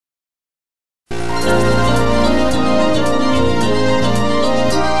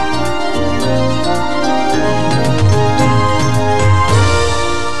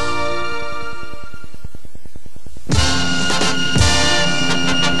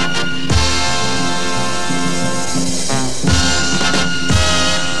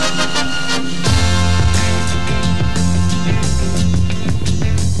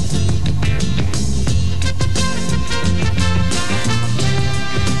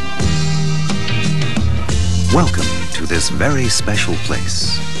Welcome to this very special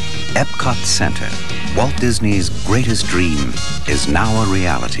place. EPCOT Center, Walt Disney's greatest dream, is now a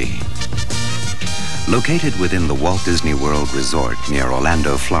reality. Located within the Walt Disney World Resort near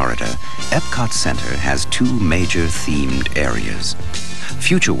Orlando, Florida, EPCOT Center has two major themed areas.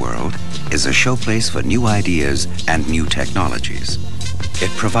 Future World is a showplace for new ideas and new technologies.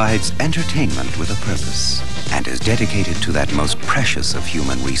 It provides entertainment with a purpose and is dedicated to that most precious of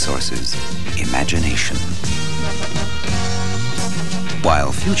human resources, imagination.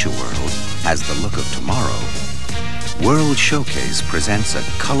 While Future World has the look of tomorrow, World Showcase presents a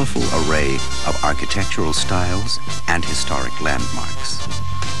colorful array of architectural styles and historic landmarks.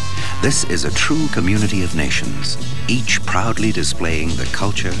 This is a true community of nations, each proudly displaying the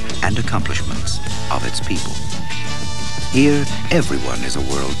culture and accomplishments of its people. Here, everyone is a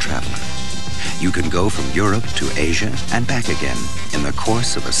world traveler. You can go from Europe to Asia and back again in the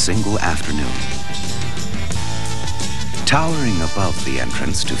course of a single afternoon. Towering above the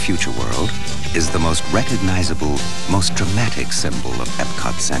entrance to Future World is the most recognizable, most dramatic symbol of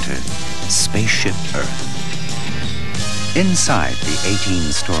EPCOT Center, Spaceship Earth. Inside the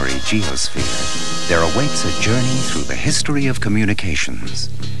 18-story geosphere, there awaits a journey through the history of communications,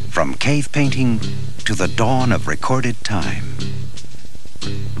 from cave painting to the dawn of recorded time,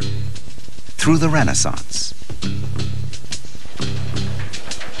 through the Renaissance,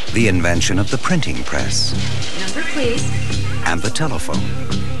 the invention of the printing press, number please, and the telephone,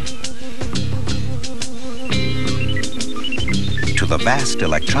 to the vast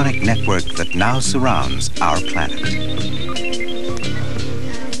electronic network that now surrounds our planet.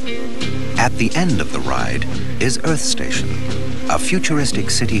 At the end of the ride is Earth Station, a futuristic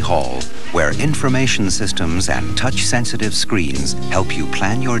city hall where information systems and touch-sensitive screens help you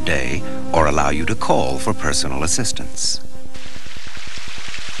plan your day or allow you to call for personal assistance.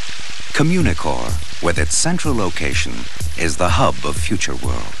 Communicore, with its central location, is the hub of Future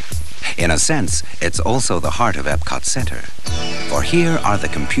World. In a sense, it's also the heart of EPCOT Center, for here are the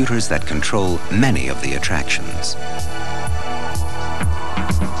computers that control many of the attractions.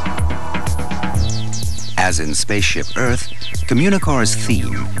 As in Spaceship Earth, Communicore's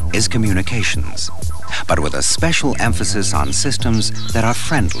theme is communications, but with a special emphasis on systems that are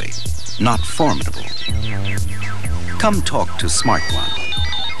friendly, not formidable. Come talk to Smart One.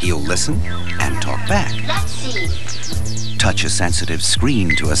 He'll listen and talk back. let's see. Touch a sensitive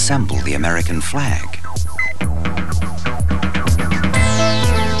screen to assemble the American flag.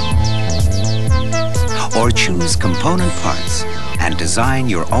 Or choose component parts and design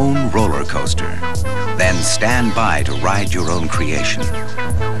your own roller coaster. Then stand by to ride your own creation.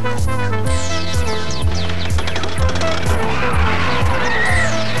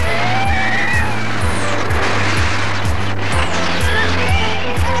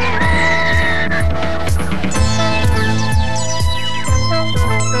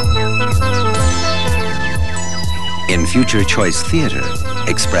 In Future Choice Theater,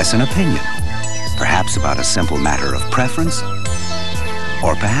 express an opinion, perhaps about a simple matter of preference,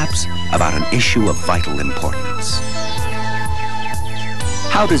 or perhaps about an issue of vital importance.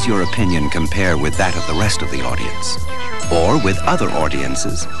 How does your opinion compare with that of the rest of the audience, or with other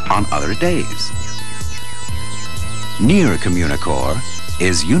audiences on other days? Near Communicore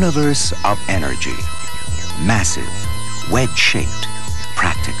is Universe of Energy, massive, wedge-shaped,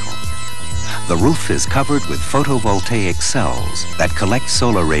 practical. The roof is covered with photovoltaic cells that collect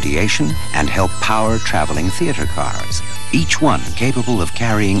solar radiation and help power traveling theater cars, each one capable of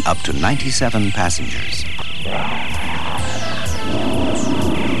carrying up to 97 passengers.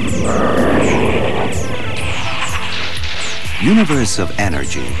 Universe of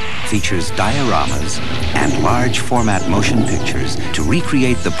Energy features dioramas and large format motion pictures to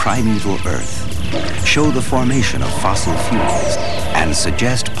recreate the primeval Earth, show the formation of fossil fuels, and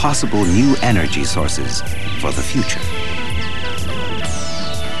suggest possible new energy sources for the future.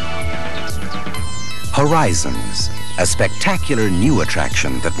 Horizons, a spectacular new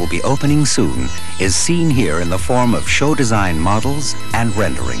attraction that will be opening soon, is seen here in the form of show design models and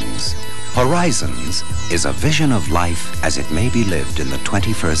renderings. Horizons is a vision of life as it may be lived in the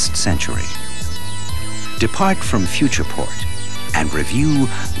 21st century. Depart from Futureport and review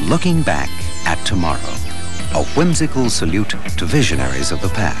Looking Back at Tomorrow, a whimsical salute to visionaries of the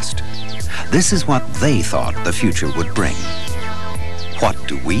past. This is what they thought the future would bring. What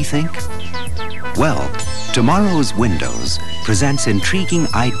do we think? Well, tomorrow's Windows presents intriguing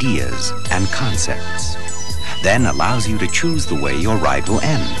ideas and concepts, then allows you to choose the way your ride will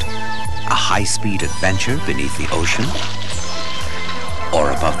end. A high-speed adventure beneath the ocean,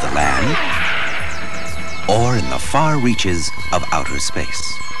 or above the land, or in the far reaches of outer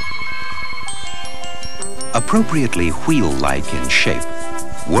space. Appropriately wheel-like in shape,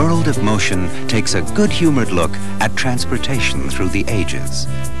 World of Motion takes a good-humored look at transportation through the ages.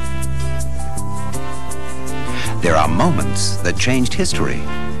 There are moments that changed history,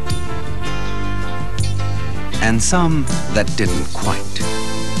 and some that didn't quite.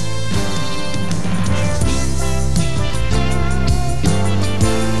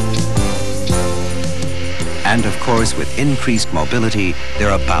 And of course, with increased mobility,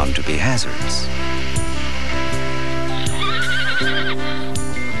 there are bound to be hazards.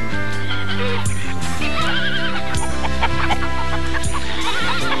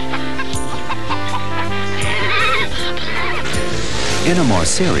 In a more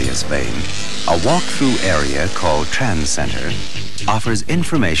serious vein, a walk-through area called Trans Center offers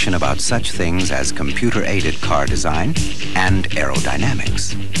information about such things as computer-aided car design and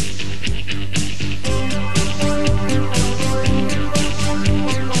aerodynamics.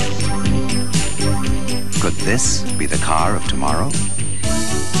 Could this be the car of tomorrow?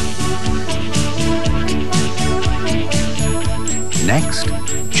 Next,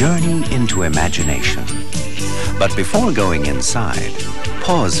 journey into imagination. But before going inside,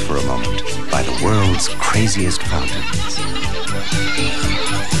 pause for a moment by the world's craziest fountains.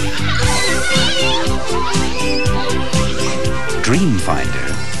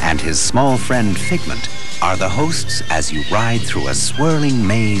 Dreamfinder and his small friend Figment are the hosts as you ride through a swirling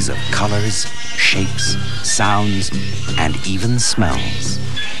maze of colors, shapes, sounds, and even smells.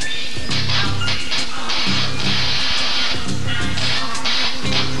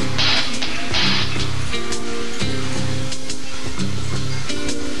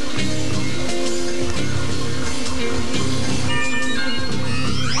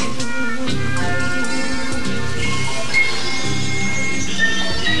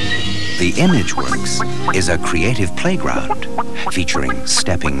 The ImageWorks is a creative playground featuring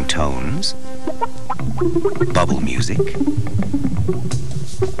stepping tones, bubble music,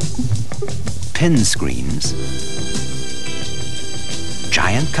 pin screens,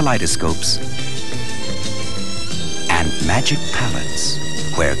 giant kaleidoscopes, and magic palettes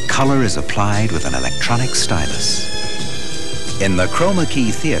where color is applied with an electronic stylus. In the Chroma Key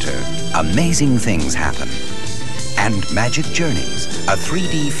Theater, amazing things happen. And Magic Journeys, a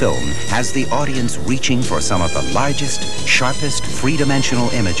 3D film, has the audience reaching for some of the largest, sharpest three-dimensional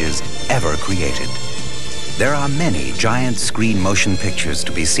images ever created. There are many giant screen motion pictures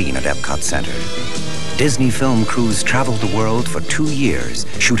to be seen at EPCOT Center. Disney film crews traveled the world for 2 years,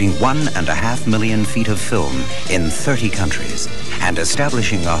 shooting 1.5 million feet of film in 30 countries, and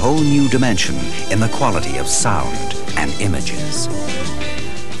establishing a whole new dimension in the quality of sound and images.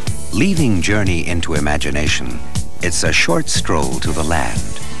 Leaving Journey into Imagination, it's a short stroll to the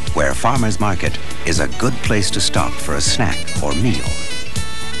land, where Farmer's Market is a good place to stop for a snack or meal.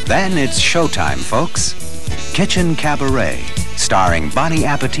 Then it's showtime, folks. Kitchen Cabaret, starring Bonnie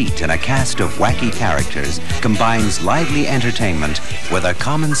Appetit and a cast of wacky characters, combines lively entertainment with a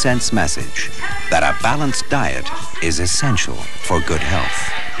common-sense message that a balanced diet is essential for good health.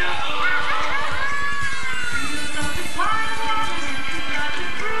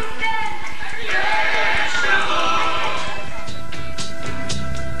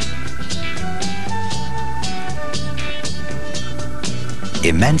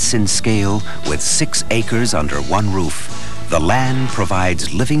 Immense in scale, with 6 acres under one roof, the land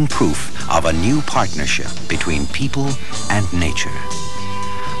provides living proof of a new partnership between people and nature.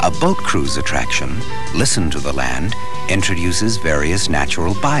 A boat cruise attraction, Listen to the Land, introduces various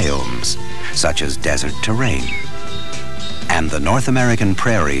natural biomes, such as desert terrain, and the North American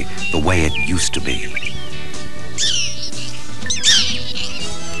prairie the way it used to be.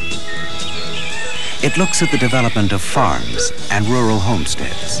 It looks at the development of farms and rural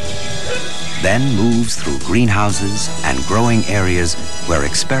homesteads, then moves through greenhouses and growing areas where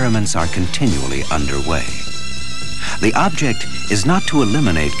experiments are continually underway. The object is not to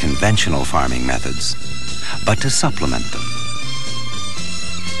eliminate conventional farming methods, but to supplement them.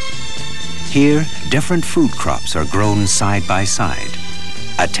 Here, different food crops are grown side by side,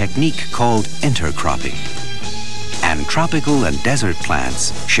 a technique called intercropping. And tropical and desert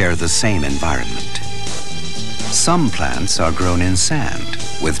plants share the same environment. Some plants are grown in sand,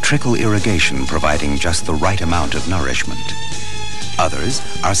 with trickle irrigation providing just the right amount of nourishment. Others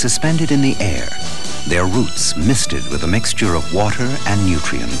are suspended in the air, their roots misted with a mixture of water and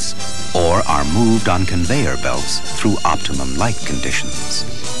nutrients, or are moved on conveyor belts through optimum light conditions.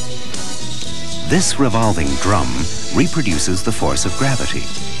 This revolving drum reproduces the force of gravity,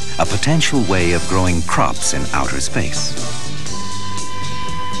 a potential way of growing crops in outer space.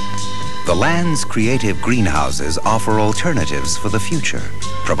 The land's creative greenhouses offer alternatives for the future,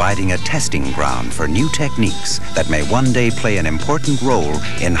 providing a testing ground for new techniques that may one day play an important role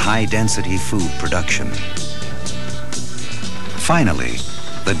in high-density food production. Finally,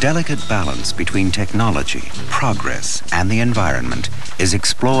 the delicate balance between technology, progress, and the environment is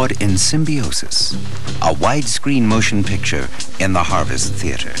explored in Symbiosis, a widescreen motion picture in the Harvest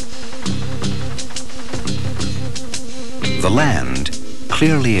Theater. The land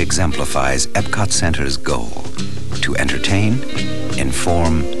clearly exemplifies EPCOT Center's goal to entertain,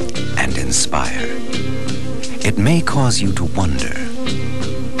 inform, and inspire. It may cause you to wonder,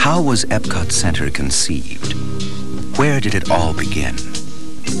 how was EPCOT Center conceived? Where did it all begin?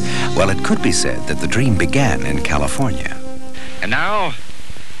 Well, it could be said that the dream began in California. And now,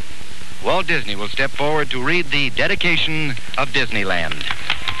 Walt Disney will step forward to read the dedication of Disneyland.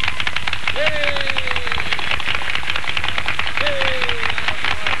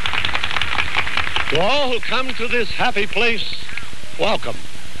 To all who come to this happy place, welcome.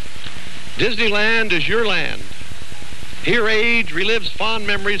 Disneyland is your land. Here age relives fond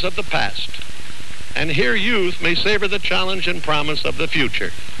memories of the past, and here youth may savor the challenge and promise of the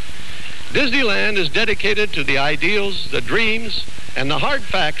future. Disneyland is dedicated to the ideals, the dreams, and the hard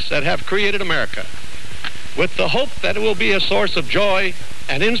facts that have created America, with the hope that it will be a source of joy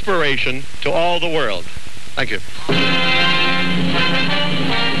and inspiration to all the world. Thank you.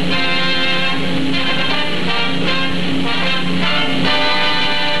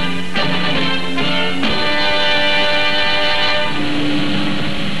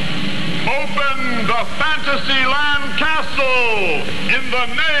 Open the Fantasyland Castle in the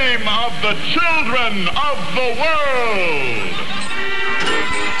name of the children of the world.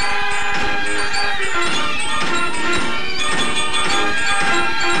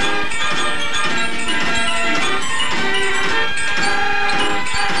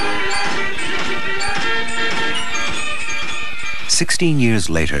 "16 years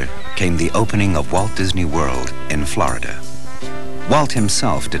later came the opening of Walt Disney World in Florida. Walt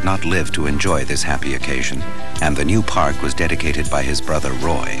himself did not live to enjoy this happy occasion, and the new park was dedicated by his brother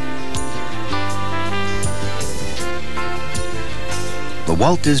Roy. The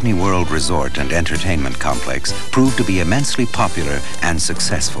Walt Disney World Resort and Entertainment Complex proved to be immensely popular and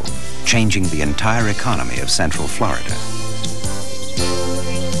successful, changing the entire economy of Central Florida.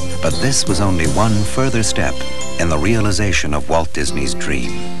 But this was only one further step in the realization of Walt Disney's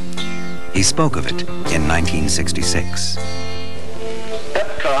dream. He spoke of it in 1966.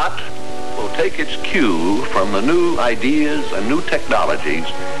 EPCOT will take its cue from the new ideas and new technologies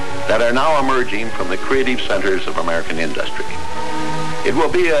that are now emerging from the creative centers of American industry. It will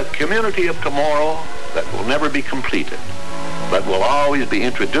be a community of tomorrow that will never be completed, but will always be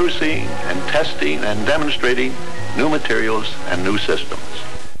introducing and testing and demonstrating new materials and new systems.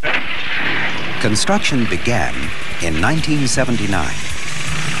 Construction began in 1979.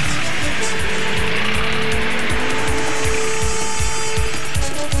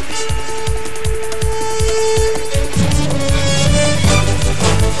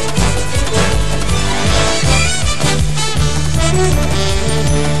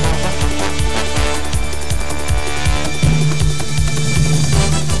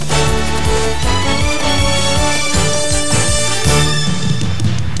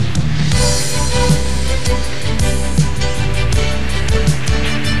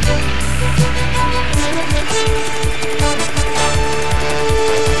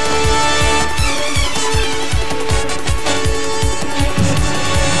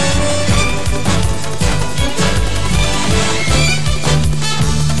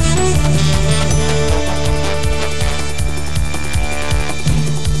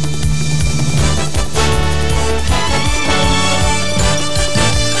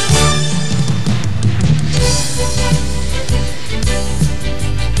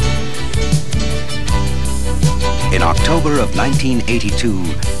 In October of 1982,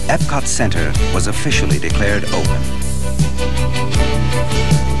 EPCOT Center was officially declared open.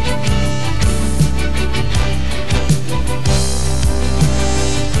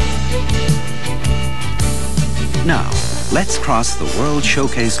 Now, let's cross the World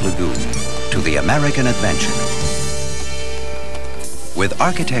Showcase Lagoon to the American Adventure. With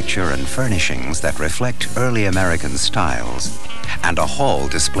architecture and furnishings that reflect early American styles and a hall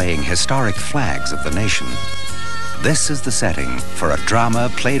displaying historic flags of the nation, this is the setting for a drama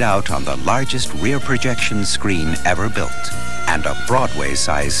played out on the largest rear projection screen ever built and a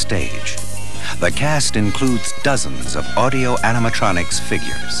Broadway-sized stage. The cast includes dozens of audio animatronics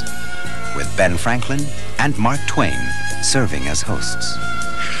figures, with Ben Franklin and Mark Twain serving as hosts.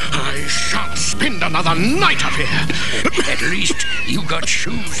 I shan't spend another night up here. At least you got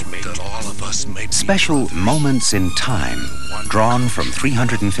shoes made that all of us may. Special moments in time, drawn from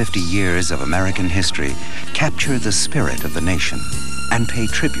 350 years of American history, capture the spirit of the nation and pay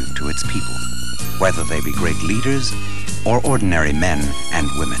tribute to its people, whether they be great leaders or ordinary men and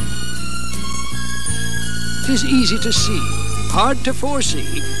women. 'Tis easy to see, hard to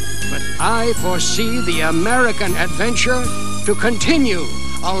foresee, but I foresee the American adventure to continue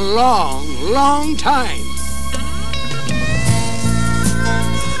a long, long time.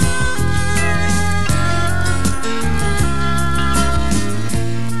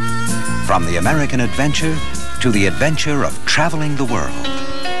 From the American adventure to the adventure of traveling the world.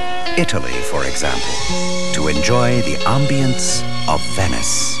 Italy, for example, to enjoy the ambience of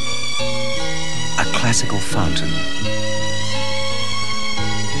Venice. A classical fountain.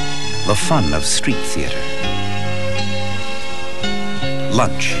 The fun of street theater.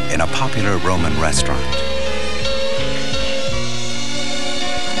 Lunch in a popular Roman restaurant.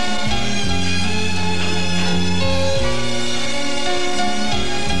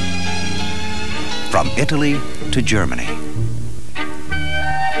 From Italy to Germany.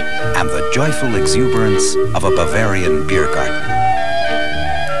 And the joyful exuberance of a Bavarian beer garden.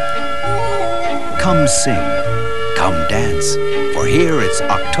 Come sing, come dance, for here it's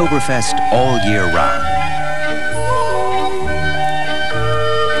Oktoberfest all year round.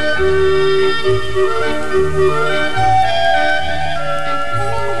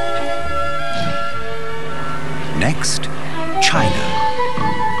 Next, China.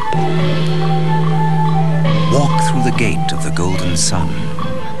 Walk through the gate of the Golden Sun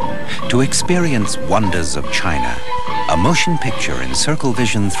to experience wonders of China, a motion picture in Circle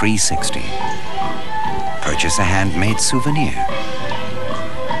Vision 360. Purchase a handmade souvenir.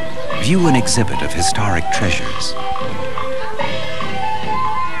 View an exhibit of historic treasures.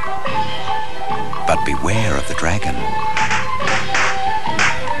 But beware of the dragon.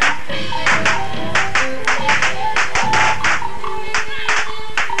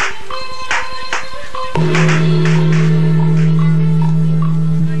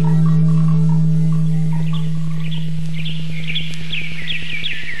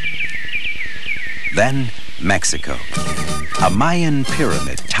 Then, Mexico. A Mayan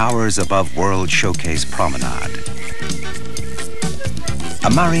pyramid towers above World Showcase Promenade. A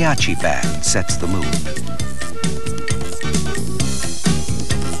mariachi band sets the mood.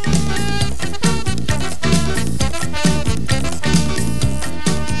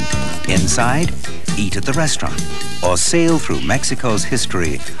 Inside, eat at the restaurant or sail through Mexico's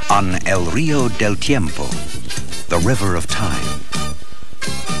history on El Rio del Tiempo, the river of time.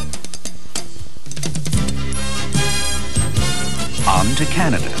 On to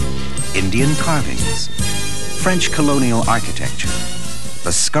Canada, Indian carvings, French colonial architecture,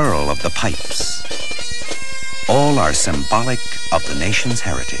 the skirl of the pipes. All are symbolic of the nation's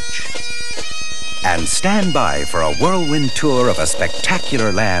heritage. And stand by for a whirlwind tour of a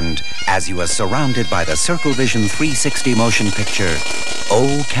spectacular land as you are surrounded by the Circle Vision 360 motion picture,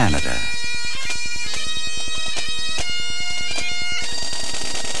 Oh Canada.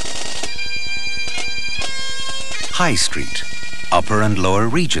 High Street, Upper and Lower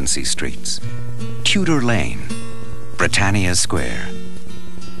Regency Streets, Tudor Lane, Britannia Square.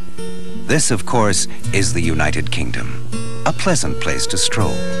 This, of course, is the United Kingdom, a pleasant place to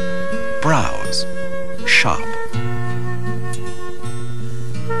stroll, browse, shop.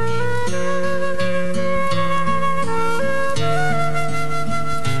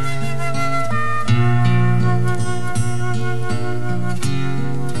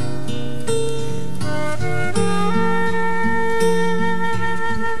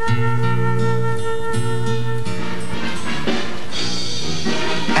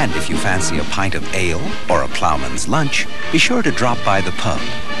 And if you fancy a pint of ale or a ploughman's lunch, be sure to drop by the pub.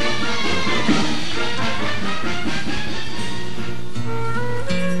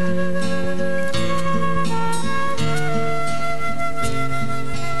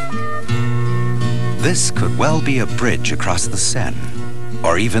 This could well be a bridge across the Seine,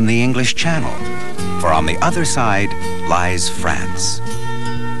 or even the English Channel, for on the other side lies France.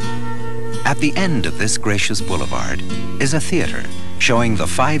 At the end of this gracious boulevard is a theater showing the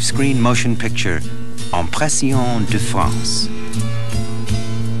 5-screen motion picture Impressions de France.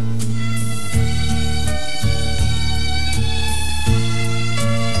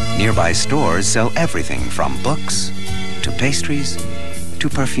 Nearby stores sell everything from books to pastries to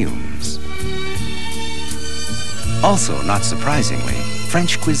perfumes. Also, not surprisingly,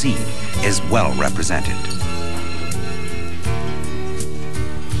 French cuisine is well represented.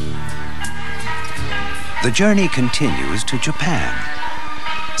 The journey continues to Japan.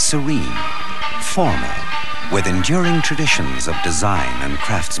 serene, formal, with enduring traditions of design and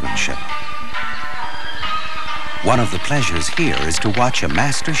craftsmanship. One of the pleasures here is to watch a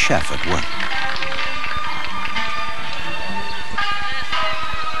master chef at work,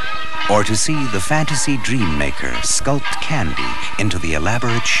 or to see the fantasy dream maker sculpt candy into the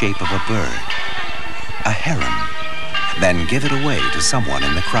elaborate shape of a bird, a heron, then give it away to someone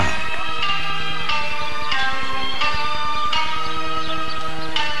in the crowd.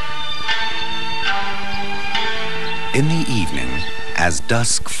 In the evening, as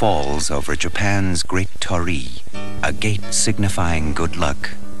dusk falls over Japan's Great Torii, a gate signifying good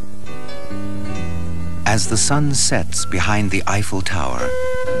luck, as the sun sets behind the Eiffel Tower,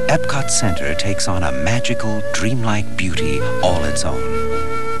 EPCOT Center takes on a magical, dreamlike beauty all its own.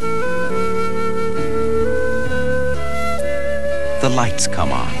 The lights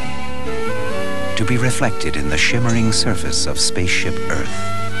come on, to be reflected in the shimmering surface of spaceship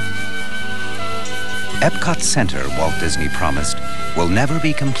Earth. EPCOT Center, Walt Disney promised, will never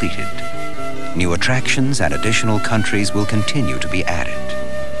be completed. New attractions and additional countries will continue to be added.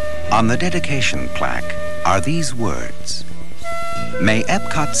 On the dedication plaque are these words: May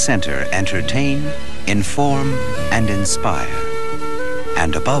EPCOT Center entertain, inform, and inspire.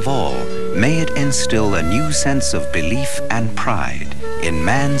 And above all, may it instill a new sense of belief and pride in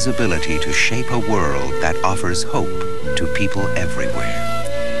man's ability to shape a world that offers hope to people everywhere.